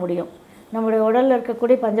ஆக்டிவேட் பண்ண முடியும். நம்மளுடைய உடலில்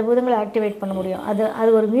இருக்கக்கூடிய பஞ்சபூதங்களை ஆக்டிவேட் பண்ண முடியும். அது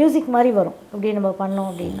ஒரு மியூசிக் மாதிரி வரும் அப்படி நம்ம பண்ணோம்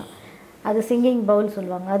அப்படின்னா. அது சிங்கிங் பவுல்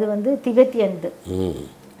சொல்லுவாங்க. அது வந்து திபெத்தியன்து,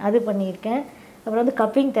 அது பண்ணியிருக்கேன். அப்புறம் வந்து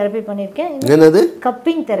கப்பிங் தெரப்பி பண்ணியிருக்கேன். என்னது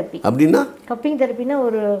கப்பிங் தெரப்பி அப்படின்னா? கப்பிங் தெரப்பின்னா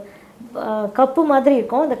ஒரு கப்பு மாதிரி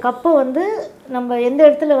இருக்கும். அந்த கப்பை வந்து நம்ம எந்த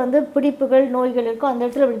இடத்துல வந்து பிடிப்புகள் நோய்கள் இருக்கோ அந்த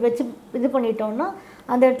இடத்துல இப்படி வச்சு இது பண்ணிட்டோம்னா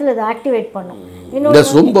அந்த இடத்துல அதை ஆக்டிவேட் பண்ணும். இன்னொரு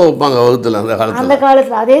சொம்பு வைப்பாங்க வகுத்துல அந்த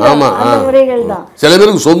காலத்துல அதே அந்த முறைகள் தான். சில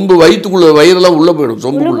பேருக்கு சொம்பு வயிற்றுக்குள்ள வயிறெல்லாம் உள்ள போயிடும்.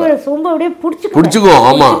 சொம்பு அப்படியே பிடிச்சிக்கும்.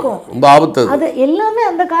 ஆமா, ரொம்ப ஆபத்து. அது எல்லாமே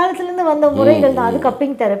அந்த காலத்துலேருந்து வந்த முறைகள் தான். அது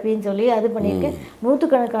கப்பிங் தெரப்பின்னு சொல்லி அது பண்ணியிருக்கேன்.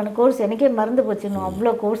 100கணக்கான கோர்ஸ், எனக்கே மறந்து போச்சுன்னு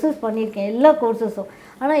அவ்வளோ கோர்சஸ் பண்ணியிருக்கேன், எல்லா கோர்சஸும்.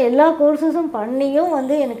 ஆனால் எல்லா கோர்சஸும் பண்ணியும்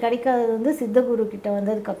வந்து எனக்கு கிடைக்காதது வந்து சித்தகுரு கிட்ட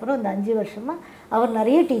வந்ததுக்கப்புறம் அந்த 5 வருஷமாக அவர்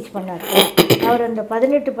நிறைய டீச் பண்ணார். அவர் அந்த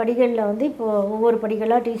 18 படிகளில் வந்து இப்போது ஒவ்வொரு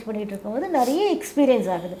படிகளாக டீச் பண்ணிகிட்டு இருக்கும்போது நிறைய எக்ஸ்பீரியன்ஸ்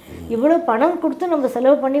ஆகுது. இவ்வளோ பணம் கொடுத்து நம்ம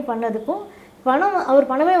செலவு பண்ணி பண்ணதுக்கும்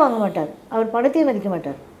அவர் பணமே வாங்க மாட்டார், அவர் பணத்தையும் மதிக்க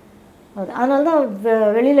மாட்டார். அதனால தான்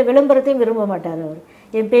வெளியில் விளம்பரத்தையும் விரும்ப மாட்டார். அவர்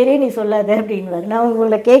என் பேரே நீ சொல்லாத அப்படின்வார். நான்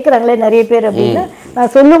உங்களை கேட்குறாங்களே நிறைய பேர் அப்படின்னா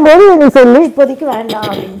நான் சொல்லும்போது நீ சொல்லு, இப்போதைக்கு வேண்டாம்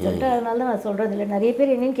அப்படின்னு சொல்லிட்டு அதனால தான் நான் சொல்கிறது இல்லை. நிறைய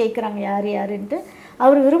பேர் என்னன்னு கேட்குறாங்க யாருன்ட்டு.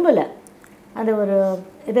 அவர் விரும்பலை அந்த ஒரு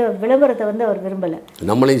இது விளம்பரத்தை வந்து அவர் விரும்பலை.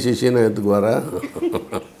 நம்மளையும் சிஷியனை ஏற்றுக்குவார?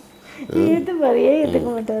 ஏற்றுப்பார், ஏன் ஏற்றுக்க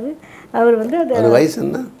மாட்டார் அவர் வந்து. அது வயசு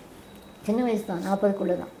என்ன? சின்ன வயசு தான்,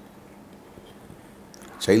 40க்குள்ளே தான்.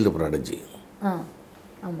 Child prodigy.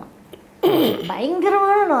 ஆமாம்,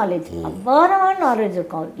 பயங்கரமான நாலேஜ், அபாரமான நாலேஜ்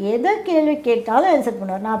இருக்கும். அவர் எதை கேள்வி கேட்டாலும் ஆன்சர்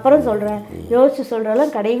பண்ணுவார். நான் அப்புறம் சொல்கிறேன் யோசிச்சு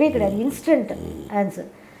சொல்கிறதெல்லாம் கிடையவே கிடையாது, இன்ஸ்டன்ட் ஆன்சர்.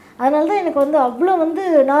 அதனால தான் எனக்கு வந்து அவ்வளோ வந்து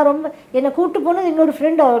நான் ரொம்ப என்னை கூப்பிட்டு போனது இன்னொரு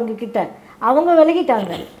ஃப்ரெண்டு அவங்கக்கிட்ட, அவங்க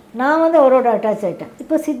விலகிட்டாங்க, நான் வந்து அவரோட அட்டாச் ஆகிட்டேன்.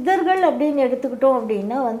 இப்போ சித்தர்கள் அப்படின்னு எடுத்துக்கிட்டோம்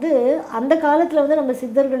அப்படின்னா வந்து அந்த காலத்தில் வந்து நம்ம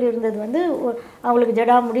சித்தர்கள் இருந்தது வந்து அவங்களுக்கு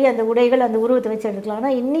ஜடாமுடி அந்த உடைகள் அந்த உருவத்தை வச்சு எடுக்கலாம்.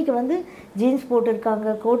 ஆனால் இன்றைக்கி வந்து ஜீன்ஸ்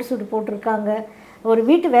போட்டிருக்காங்க, கோட் சூட் போட்டிருக்காங்க, ஒரு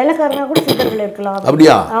வீட்டு வேலைக்காரனா கூட சித்தர்கள் இருக்கலாம்.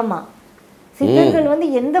 அப்படியா? ஆமாம், சித்தர்கள் வந்து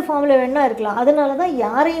எந்த ஃபார்மில் வேணா இருக்கலாம். அதனால தான்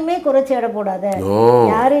யாரையுமே குறைச்சி எடை போடாத,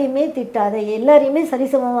 யாரையுமே திட்டாத, எல்லாரையுமே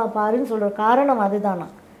சரிசமமாக பாருன்னு சொல்கிற காரணம் அதுதானா.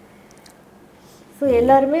 ஸோ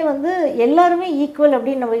எல்லாருமே ஈக்குவல்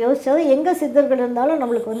அப்படின்னு நம்ம யோசிச்சாலும் எங்கே சித்தர்கள் இருந்தாலும்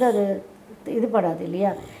நம்மளுக்கு வந்து அது இதுபடாது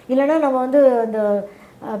இல்லையா. இல்லைனா நம்ம வந்து அந்த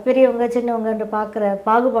பெரியவங்க சின்னவங்கன்ற பார்க்குற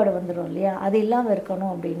பாகுபாடு வந்துடும் இல்லையா, அது இல்லாமல்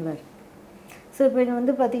இருக்கணும் அப்படின்வார். ஸோ இப்போ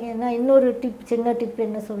வந்து பார்த்திங்கன்னா இன்னொரு சின்ன டிப்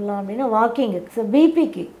என்ன சொல்லலாம் அப்படின்னா வாக்கிங்கு. ஸோ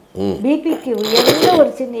பிபிக்கு எந்த ஒரு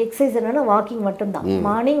சின்ன எக்ஸசைஸ் என்னென்னா வாக்கிங் மட்டும்தான்.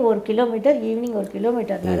 மார்னிங் 1 கிலோமீட்டர், ஈவினிங் 1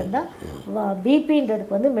 கிலோமீட்டர் நடந்தால்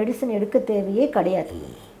பிபின்றதுக்கு வந்து மெடிசன் எடுக்க தேவையே கிடையாது.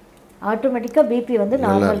 ஆட்டோமேட்டிக்காக பிபி வந்து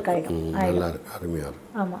நார்மல் ஆகிடும்.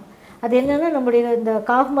 ஆமாம், அது என்னென்னா நம்மளுடைய இந்த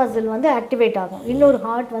காஃப் மசில் வந்து ஆக்டிவேட் ஆகும், இன்னொரு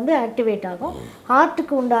ஹார்ட் வந்து ஆக்டிவேட் ஆகும்,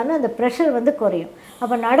 ஹார்ட்டுக்கு உண்டான அந்த ப்ரெஷர் வந்து குறையும்.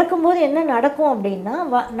 அப்போ நடக்கும்போது என்ன நடக்கும் அப்படின்னா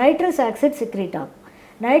நைட்ரஸ் ஆக்சைடு செக்ரேட் ஆகும்.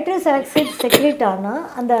 நைட்ரஸ் ஆக்சைடு செக்ரேட் ஆனால்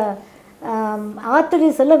அந்த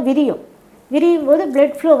ஆர்டரிஸ் எல்லாம் விரியும் போது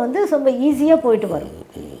பிளட் ஃப்ளோ வந்து ரொம்ப ஈஸியாக போயிட்டு வரும்.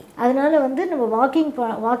 அதனால் வந்து நம்ம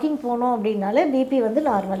வாக்கிங் போனோம் அப்படின்னாலே பிபி வந்து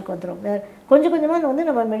நார்மலுக்கு வந்துடும். கொஞ்சம் கொஞ்சமாக வந்து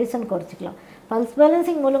நம்ம மெடிசன் குறைச்சிக்கலாம். பல்ஸ்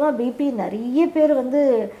பேலன்சிங் மூலமாக பிபி நிறைய பேர் வந்து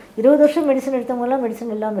 20 வருஷம் மெடிசன் எடுத்தவங்கலாம்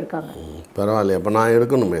மெடிசன் இல்லாமல் இருக்காங்க. பரவாயில்ல, அப்போ நான்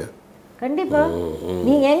எடுக்கணுமே. கண்டிப்பாக.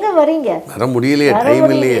 நீங்கள் எங்கே வரீங்க? வர முடியலையே,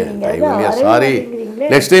 டைம் இல்லையே. சாரி,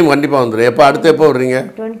 நெக்ஸ்ட் டைம் கண்டிப்பாக வந்துடும். எப்போ அடுத்து எப்போ வர்றீங்க?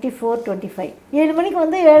 24, 25 7 மணிக்கு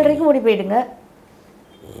வந்து 7:30க்கு ஓடி போயிடுங்க.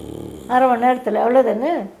 அரை மணி நேரத்தில்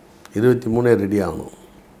அவ்வளோதானே. 23 ரெடி ஆகணும்.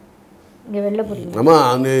 இங்கே வெளில போகிறீங்க. ஆமாம்,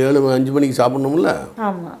 அங்கே 5 மணிக்கு சாப்பிட்ணும்ல.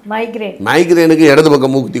 ஆமாம். மைக்ரேனுக்கு இடது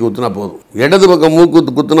பக்கம் மூக்குத்தி குத்துனா போதும். இடது பக்கம்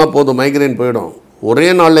மூக்கு குத்துனா போதும், மைக்ரேன் போயிடும். ஒரே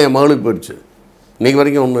நாளில் என் மகளுக்கு போயிடுச்சு. இன்றைக்கி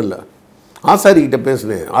வரைக்கும் ஒன்றும் இல்லை. ஆசாரிக்கிட்ட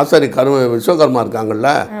பேசினேன். ஆசாரி விஸ்வகர்மா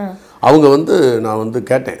இருக்காங்கல்ல, அவங்க வந்து நான் வந்து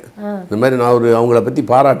கேட்டேன், இந்த மாதிரி நான் அவங்கள பற்றி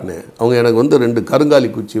பாராட்டினேன். அவங்க எனக்கு வந்து 2 கருங்காலி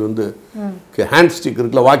குச்சி வந்து ஹேண்ட் ஸ்டிக்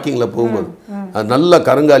இருக்குல்ல, வாக்கிங்கில் போகும்போது அது நல்ல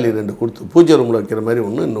கருங்காலி 2 கொடுத்து பூஜை ரூமில் வைக்கிற மாதிரி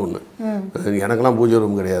ஒன்று, இன்னொன்று. எனக்கெல்லாம் பூஜை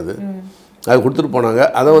ரூம் கிடையாது, அது கொடுத்துட்டு போனாங்க.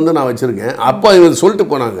 அதை வந்து நான் வச்சுருக்கேன். அப்போ இவங்க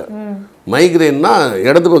சொல்லிட்டு போனாங்க, மைக்ரேன்னா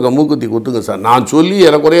இடது பக்கம் மூக்குத்தி குத்துங்க சார். நான் சொல்லி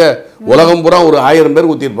எனக்குறைய உலகம் பூரா ஒரு 1000 பேர்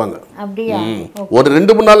குத்திருப்பாங்க. ஒரு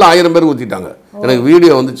 2 மணி நாளில் 1000 பேர் குத்திட்டாங்க. எனக்கு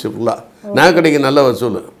வீடியோ வந்துச்சு ஃபுல்லாக. நான் கிடைக்க நல்ல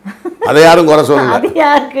வசூல். அதை யாரும் குறை சொல்லலை,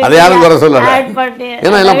 அதை யாரும் குறை சொல்லலை.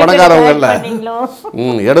 ஏன்னா எல்லாம் பணக்காரவங்க இல்லை.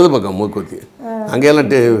 இடது பக்கம் மூக்குத்தி. அங்கெல்லாம்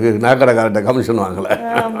நாக்கடைக்காரர்கிட்ட கமிஷன் வாங்கலை.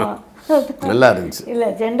 நல்லா இருந்துச்சு. இல்லை,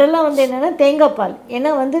 ஜென்ரலாக வந்து என்னென்னா தேங்காய் பால். ஏன்னா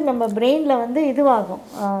வந்து நம்ம பிரெயினில் வந்து இதுவாகும்,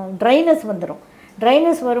 ட்ரைனஸ் வந்துடும்.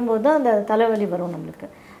 ட்ரைனஸ் வரும்போது தான் அந்த தலைவலி வரும் நம்மளுக்கு.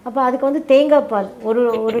 அப்போ அதுக்கு வந்து தேங்காய் பால்,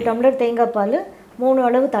 ஒரு டம்ளர் தேங்காய் பால், 3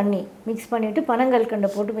 அளவு தண்ணி மிக்ஸ் பண்ணிவிட்டு, பனங்கல்கண்டை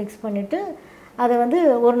போட்டு மிக்ஸ் பண்ணிவிட்டு, அதை வந்து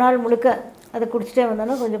ஒரு நாள் முழுக்க அதை குடிச்சிட்டே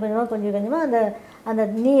வந்தோன்னா கொஞ்சம் கொஞ்சமாக அந்த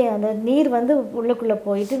நீர் வந்து உள்ளுக்குள்ளே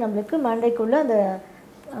போயிட்டு நம்மளுக்கு மண்டைக்குள்ளே அந்த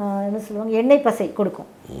என்ன சொல்லுவாங்க, எண்ணெய் பசை கொடுக்கும்.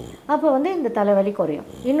 அப்போ வந்து இந்த தலைவலி குறையும்.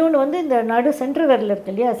 இன்னொன்று வந்து இந்த சென்ட்ரு விரல்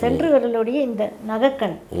இருக்கு இல்லையா, சென்ட்ரு விரலுடைய இந்த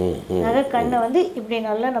நகைக்கண்ணை வந்து இப்படி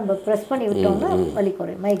நல்லா நம்ம ப்ரெஸ் பண்ணி விட்டோம்னா வலி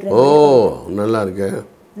குறையும். மைக்ரேன். ஓ, நல்லா இருக்கு.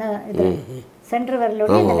 இது சென்ட்ரு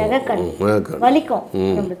விரலுடைய இந்த நகைக்கண் வலிக்கும்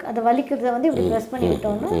நம்மளுக்கு. அந்த வலிக்கிறத வந்து இப்படி ப்ரெஸ் பண்ணி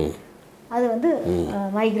விட்டோம்னா அது வந்து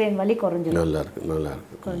மைக்ரேன் வலி குறைஞ்சிடும். நல்லா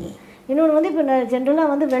இருக்கு. குறைஞ்சிடும். இன்னொன்று வந்து இப்போ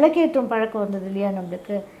ஜென்ரலாக வந்து விளக்கேற்றும் பழக்கம் வந்தது இல்லையா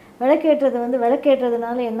நம்மளுக்கு.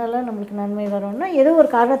 விளக்கேற்றதுனால என்னெல்லாம் நம்மளுக்கு நன்மை வரும்னா, ஏதோ ஒரு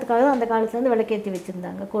காரணத்துக்காக அந்த காலத்துலேருந்து விளக்கேற்றி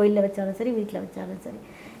வச்சுருந்தாங்க. கோயிலில் வச்சாலும் சரி, வீட்டில் வச்சாலும் சரி.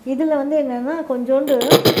 இதில் வந்து என்னென்னா கொஞ்சோண்டு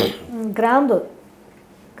கிராம்பு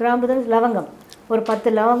தான், லவங்கம், ஒரு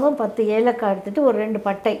 10 லவங்கம், 10 ஏலக்காய் எடுத்துகிட்டு, ஒரு 2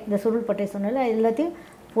 பட்டை, இந்த சுருள் பட்டை சொன்னால எல்லாத்தையும்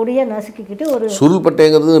பொடியாக நசுக்கிக்கிட்டு. ஒரு சுருள்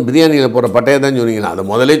பட்டைங்கிறது பிரியாணியில் போகிற பட்டையை தான் சொன்னீங்களா? அதை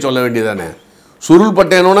முதலே சொல்ல வேண்டியதானே. சுருள்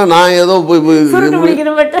பட்டையனோன்னா நான் ஏதோ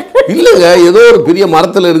இல்லைங்க, ஏதோ ஒரு பெரிய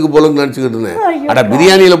மரத்தில் இருக்கு போலன்னு நினச்சிக்கிட்டு இருந்தேன். அட,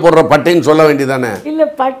 பிரியாணியில் போடுற பட்டைன்னு சொல்ல வேண்டியதானே. இல்லை,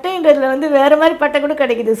 பட்டைன்றதுல வந்து வேறு மாதிரி பட்டை கூட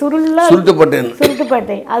கிடைக்குது. சுருட்டு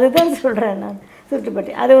பட்டை அதுதான் சொல்கிறேன் நான். சுருட்டு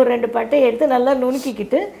பட்டை அது ஒரு 2 பட்டையை எடுத்து நல்லா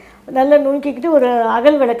நுணுக்கிக்கிட்டு ஒரு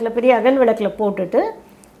அகல் விளக்கில், பெரிய அகல் விளக்கில் போட்டுட்டு,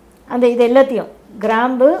 அந்த இது எல்லாத்தையும்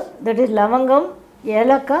கிராம்பு, தட் இஸ் லவங்கம்,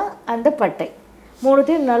 ஏலக்காய், அந்த பட்டை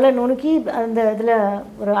 3த்தையும் நல்லா நுணுக்கி அந்த இதில்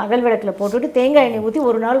ஒரு அகல் விளக்கில் போட்டுட்டு தேங்காய் எண்ணெய் ஊற்றி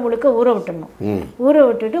ஒரு நாள் முழுக்க ஊற விட்டுடணும். ஊற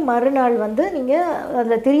விட்டுட்டு மறுநாள் வந்து நீங்கள்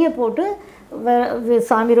அதில் திரிய போட்டு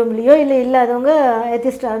சாமி ரூம்லேயோ இல்லை இல்லாதவங்க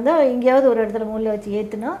ஏத்திஸ்டாக இருந்தால் எங்கேயாவது ஒரு இடத்துல மூலையில் வச்சு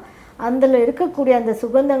ஏற்றுனா அதில் இருக்கக்கூடிய அந்த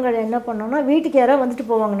சுகந்தங்கள் என்ன பண்ணோன்னா, வீட்டுக்கு யாராவது வந்துட்டு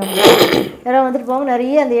போவாங்க, யாராவது வந்துட்டு போவாங்க,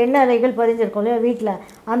 நிறைய அந்த எண்ணெய் இலைகள் பதிஞ்சிருக்கும் இல்லையா வீட்டில்,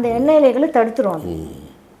 அந்த எண்ணெய் இலைகளை தடுத்துரும்.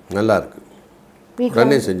 நல்லா இருக்கு.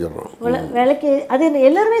 உடனே செஞ்சிடறோம். விளக்கு அது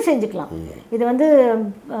எல்லாருமே செஞ்சுக்கலாம். இது வந்து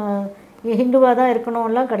ஹிந்துவாக தான்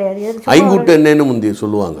இருக்கணும்லாம் கிடையாது. ஐங்கூட்டு எண்ணெய்னு முந்தைய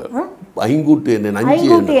சொல்லுவாங்க. ஐங்கூட்டு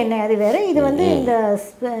எண்ணெய் அது வேற. இது வந்து இந்த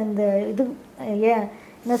இது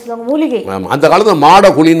என்ன சொல்லுவாங்க, மூலிகை. அந்த காலத்தில்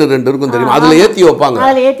மாட குழின்னு 2 இருக்கும் தெரியுமா, அதில் ஏற்றி வைப்பாங்க.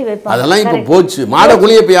 அதெல்லாம் இப்போ போச்சு. மாட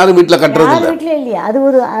குழி இப்போ யாரும் வீட்டில் கட்டுறது இல்லை. வீட்டில் இல்லையா,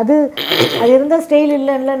 அது இருந்தால் ஸ்டைல்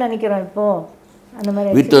இல்லைன்னு நினைக்கிறோம் இப்போ. அந்த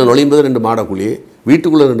மாதிரி வீட்டில் நுழையும்போது 2 மாடக்குழி,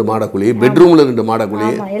 வீட்டுக்குள்ளே 2 மாடக்குழி, பெட்ரூமில் 2 மாடக்குழி,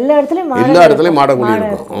 எல்லா இடத்துலையும் மாடக்குழி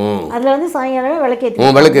இருக்கும். அதில் வந்து சாயங்காலம்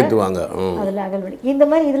விளக்கேற்றுவாங்க. அதில் அகல் விளக்கு இந்த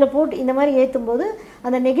மாதிரி இதில் போட்டு இந்த மாதிரி ஏற்றும் போது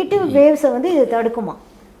அந்த நெகட்டிவ் வேவ்ஸை வந்து இது தடுக்குமா.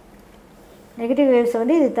 நெகட்டிவ் வேவ்ஸை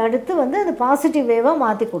வந்து இது தடுத்து வந்து அது பாசிட்டிவ் வேவாக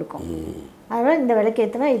மாற்றி கொடுக்கும். அதனால் இந்த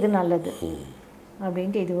விளக்கேற்றினா இது நல்லது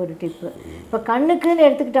அப்படின்ட்டு இது ஒரு டிப்பு. இப்போ கண்ணுக்குன்னு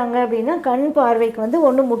எடுத்துக்கிட்டாங்க அப்படின்னா, கண் பார்வைக்கு வந்து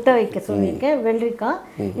ஒன்று முட்டை வைக்க சொல்லியிருக்கேன், வெள்ளரிக்காய்.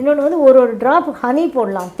 இன்னொன்று வந்து ஒரு ட்ராப் ஹனி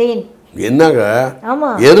போடலாம், தேன். என்னங்க,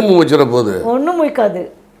 ஆமாம், எறும்பு வச்சுற போது ஒன்றும் முழிக்காது.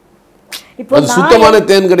 இப்போ சுத்தமான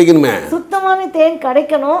தேன் கிடைக்கணுமே. சுத்தமான சுத்தமான தேன்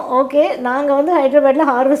கிடைக்கணும். ஓகே, நாங்கள் வந்து ஹைதராபாத்தில்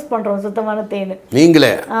ஹார்வெஸ்ட் பண்ணுறோம் சுத்தமான தேன்.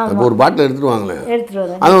 நீங்களே இப்போ ஒரு பாட்டில் எடுத்துகிட்டு வாங்களேன். எடுத்துகிட்டு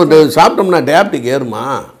வரேன். அது சாப்பிட்டோம்னா டயாபெட்டிக் ஏறுமா?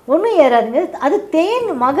 ஒன்றும் ஏறாதுங்க. அது தேன்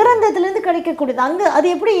மகரந்தத்துலேருந்து கிடைக்கக்கூடியது. அங்கே அது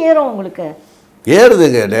எப்படி ஏறும் உங்களுக்கு?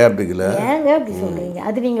 ஏறுதுங்க டயாபெட்டிக்கில். ஏங்க அப்படி சொல்கிறீங்க?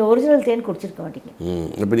 அது நீங்கள் ஒரிஜினல் தேன் குடிச்சிருக்க மாட்டீங்க.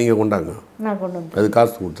 இப்போ நீங்கள் கொண்டாங்க, நான் கொண்டு வந்து அது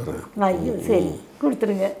காசு கொடுத்துட்றேன். ஐயோ சரி,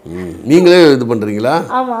 கொடுத்துருங்க. நீங்களே இது பண்ணுறீங்களா?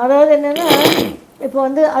 ஆமாம், அதாவது என்னென்னா இப்போ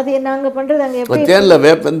வந்து அது நாங்கள் பண்ணுறது அங்கே எப்படி தேனில்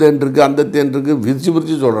வேப்பந்தேன் இருக்குது, அந்த தேன் இருக்குது,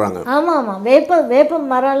 பிரித்து சொல்கிறாங்க. ஆமாம் ஆமாம், வேப்ப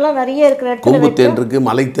மரம்லாம் நிறைய இருக்கிற இடத்துல கொம்பு தேன் இருக்குது,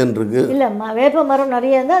 மலைத்தேன் இருக்குது. இல்லை, வேப்ப மரம்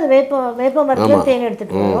நிறைய இருந்தால் அது வேப்ப மரத்தில் தேன்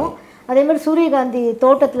எடுத்துகிட்டு வரும். அதே மாதிரி சூரியகாந்தி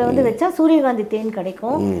தோட்டத்தில் வந்து வச்சா சூரியகாந்தி தேன்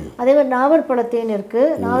கிடைக்கும். அதே மாதிரி நாவற்பழ தேன்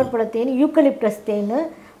இருக்குது, நாவற்பழ தேன், யூக்கலிப்டஸ் தேன்,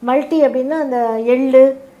 மல்டி அப்படின்னா அந்த எள்ளு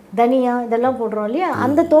தனியா இதெல்லாம் போடுறோம் இல்லையா,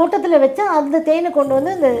 அந்த தோட்டத்தில் வச்சா அந்த தேனை கொண்டு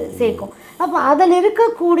வந்து அந்த சேர்க்கும். அப்போ அதில்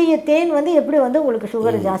இருக்கக்கூடிய தேன் வந்து எப்படி வந்து உங்களுக்கு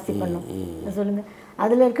சுகரை ஜாஸ்தி பண்ணும் சொல்லுங்கள்?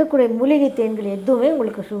 அதில் இருக்கக்கூடிய மூலிகை தேன்கள் எதுவுமே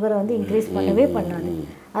உங்களுக்கு சுகரை வந்து இன்க்ரீஸ் பண்ணவே பண்ணாது.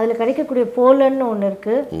 அதில் கிடைக்கக்கூடிய போலன்னு ஒன்று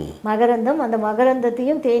இருக்குது, மகரந்தம். அந்த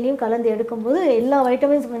மகரந்தத்தையும் தேனையும் கலந்து எடுக்கும்போது எல்லா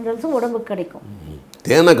வைட்டமின்ஸ் மினரல்ஸும் உடம்புக்கு கிடைக்கும்.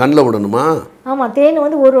 தேனை கண்ணில் விடணுமா? ஆமாம், தேனை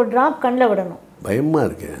வந்து ஒரு ட்ராப் கண்ணில் விடணும். பயமாக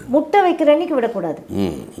இருக்கு. முட்டை வைக்கிற அன்னைக்கு விடக்கூடாது.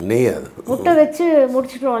 நெய்யாது. முட்டை வச்சு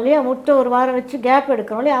முடிச்சிட்டோம் இல்லையா, முட்டை ஒரு வாரம் வச்சு கேப்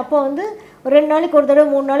எடுக்கிறோம் இல்லையா, அப்போ வந்து 2 நாளைக்கு ஒரு தடவை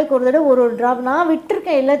 3 நாளைக்கு ஒரு தடவை ஒரு ட்ராப் நான்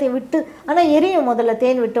விட்டுருக்கேன். எல்லாத்தையும் விட்டு, ஆனால் எரியும். முதல்ல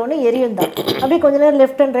தேன் விட்டோன்னே எரியும் தான். அப்படியே கொஞ்ச நேரம்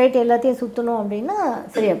லெஃப்ட் அண்ட் ரைட் எல்லாத்தையும் சுற்றணும் அப்படின்னா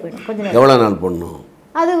சரியாக போயிடும். கொஞ்சம் நேரம். எவ்வளோ நாள் போடணும்?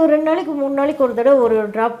 அது ஒரு 2 நாளைக்கு 3 நாளைக்கு ஒரு தடவை ஒரு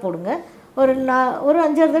ட்ராப் போடுங்க. ஒரு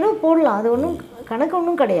 5-6 தடவை போடலாம். அது ஒன்றும் கணக்கு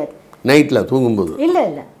ஒன்றும் கிடையாது. நைட்டில் தூங்கும்போது? இல்லை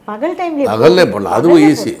பகல் டைம்லேயே பகல்லே போடலாம், அதுவும்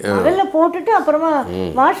ஈஸி. பகலில் போட்டுட்டு அப்புறமா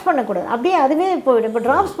வாஷ் பண்ணக்கூடாது, அப்படியே அதுவே போயிடும். இப்போ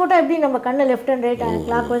ட்ராப்ஸ் போட்டால் எப்படி நம்ம கண்ணை left and right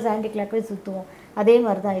clock wise anti clock wise சுற்றுவோம், அதே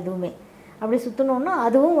மாதிரி தான் இதுவுமே. அப்படி சுற்றணுன்னா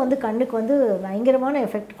அதுவும் வந்து கண்ணுக்கு வந்து பயங்கரமான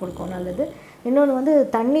எஃபெக்ட் கொடுக்கும், நல்லது. இன்னொன்று வந்து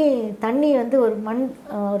தண்ணி வந்து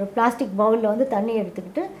ஒரு பிளாஸ்டிக் பவுலில் வந்து தண்ணி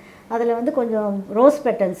எடுத்துக்கிட்டு அதில் வந்து கொஞ்சம் ரோஸ்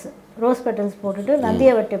பெட்டல்ஸ் போட்டுட்டு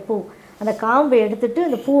நந்தியவட்டை பூ அந்த காம்பை எடுத்துட்டு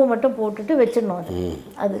அந்த பூவை மட்டும் போட்டுட்டு வச்சிடணும்.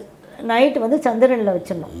 அது நைட்டு வந்து சந்திரனில்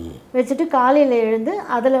வச்சிடணும். வச்சுட்டு காலையில் எழுந்து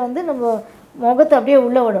அதில் வந்து நம்ம முகத்தை அப்படியே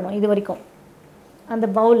உள்ளே விடணும். இது வரைக்கும் அந்த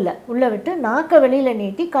பவுலில் உள்ளே விட்டு நாக்கை வெளியில்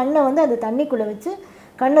நீட்டி கண்ணை வந்து அந்த தண்ணிக்குள்ளே வச்சு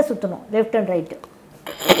கண்ணை சுற்றணும் லெஃப்ட் அண்ட் ரைட்டு.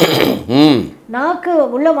 நாக்கு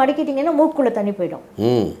உள்ளே மடக்கிட்டிங்கன்னா மூக்குள்ளே தண்ணி போயிடும்.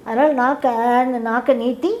 அதனால் நாக்கை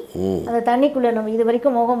நீட்டி அந்த தண்ணிக்குள்ளே நம்ம இது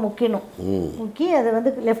வரைக்கும் முகம் முக்கி அதை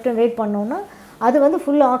வந்து லெஃப்ட் அண்ட் ரைட் பண்ணோன்னா அது வந்து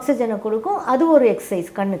ஃபுல் ஆக்சிஜனை கொடுக்கும். அது ஒரு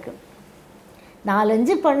எக்ஸசைஸ் கண்ணுக்கு.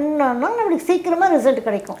 4-5 பண்ணோம்னா நம்மளுக்கு சீக்கிரமாக ரிசல்ட்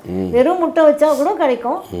கிடைக்கும். வெறும் முட்டை வச்சா கூட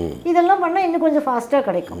கிடைக்கும். இதெல்லாம் பண்ணால் இன்னும் கொஞ்சம் ஃபாஸ்ட்டாக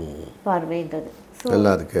கிடைக்கும் பார்வைன்றது.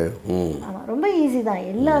 நல்லா இருக்கு. ஆமாம், ரொம்ப ஈஸி தான்,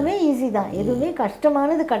 எல்லாமே ஈஸி தான், எதுவுமே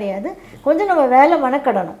கஷ்டமானது கிடையாது. கொஞ்சம் நம்ம வேலை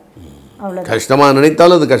மனக்கடணும், அவ்வளோ. கஷ்டமாக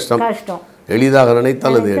நினைத்தாலும் அது கஷ்டம், எளிதாக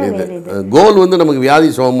நினைத்தாலும் அது எளிது. கோல் வந்து நமக்கு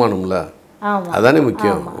வியாதி சுகமானும்ல, அதானே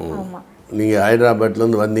முக்கியம். நீங்கள்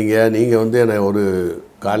ஹைதராபாத்லேருந்து வந்தீங்க, நீங்கள் வந்து என்னை ஒரு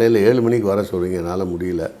காலையில் 7 மணிக்கு வர சொல்கிறீங்க, என்னால்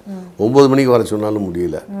முடியல. 9 மணிக்கு வர சொன்னாலும்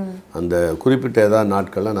முடியல. அந்த குறிப்பிட்ட ஏதாவது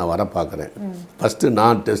நாட்களில் நான் வர பார்க்குறேன். ஃபஸ்ட்டு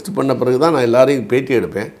நான் டெஸ்ட் பண்ண பிறகு தான் நான் எல்லாரையும் பேட்டி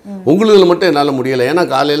எடுப்பேன். உங்களுக்கு மட்டும் என்னால் முடியலை, ஏன்னா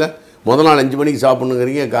காலையில் முதல் நாள் 5 மணிக்கு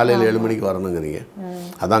சாப்பிட்ணுங்கிறீங்க, காலையில் 7 மணிக்கு வரணுங்கிறீங்க.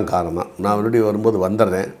 அதான் காரணம். நான் மறுபடியும் வரும்போது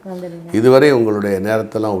வந்துடுறேன். இதுவரை உங்களுடைய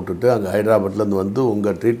நேரத்தெல்லாம் விட்டுட்டு அங்கே ஹைதராபாத்லேருந்து வந்து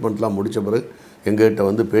உங்கள் ட்ரீட்மெண்ட்லாம் முடித்த பிறகு எங்கள்கிட்ட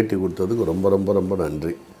வந்து பேட்டி கொடுத்ததுக்கு ரொம்ப ரொம்ப ரொம்ப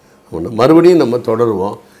நன்றி. மறுபடியும் நம்ம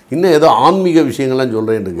தொடருவோம். இன்னும் ஏதோ ஆன்மீக விஷயங்கள்லாம்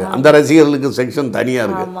சொல்கிறேன் இருக்கு, அந்த ரசிகர்களுக்கு செக்ஷன் தனியாக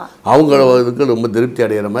இருக்குது. அவங்களுக்கு ரொம்ப திருப்தி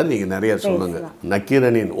அடைகிற மாதிரி நீங்கள் நிறையா சொல்லுங்கள்.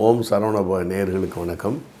 நக்கீரனின் ஓம் சரவணபவ நேயர்களுக்கு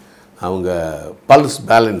வணக்கம். அவங்க பல்ஸ்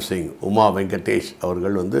பேலன்சிங் உமா வெங்கடேஷ்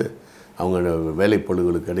அவர்கள் வந்து அவங்க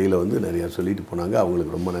வேலைப்பொழுகளுக்கு இடையில் வந்து நிறையா சொல்லிட்டு போனாங்க.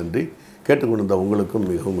 அவங்களுக்கு ரொம்ப நன்றி. கேட்டுக்கொண்டிருந்த உங்களுக்கும்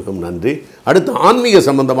மிகவும் மிகவும் நன்றி. அடுத்து ஆன்மீக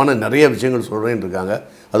சம்பந்தமான நிறைய விஷயங்கள் சொல்கிறேன்னு இருக்காங்க.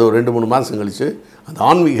 அது ஒரு 2-3 மாதம் கழித்து அந்த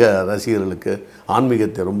ஆன்மீக ரசிகர்களுக்கு,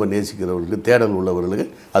 ஆன்மீகத்தை ரொம்ப நேசிக்கிறவர்களுக்கு, தேடல் உள்ளவர்களுக்கு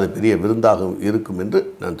அது பெரிய விருந்தாக இருக்கும் என்று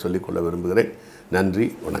நான் சொல்லிக்கொள்ள விரும்புகிறேன். நன்றி,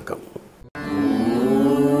 வணக்கம்.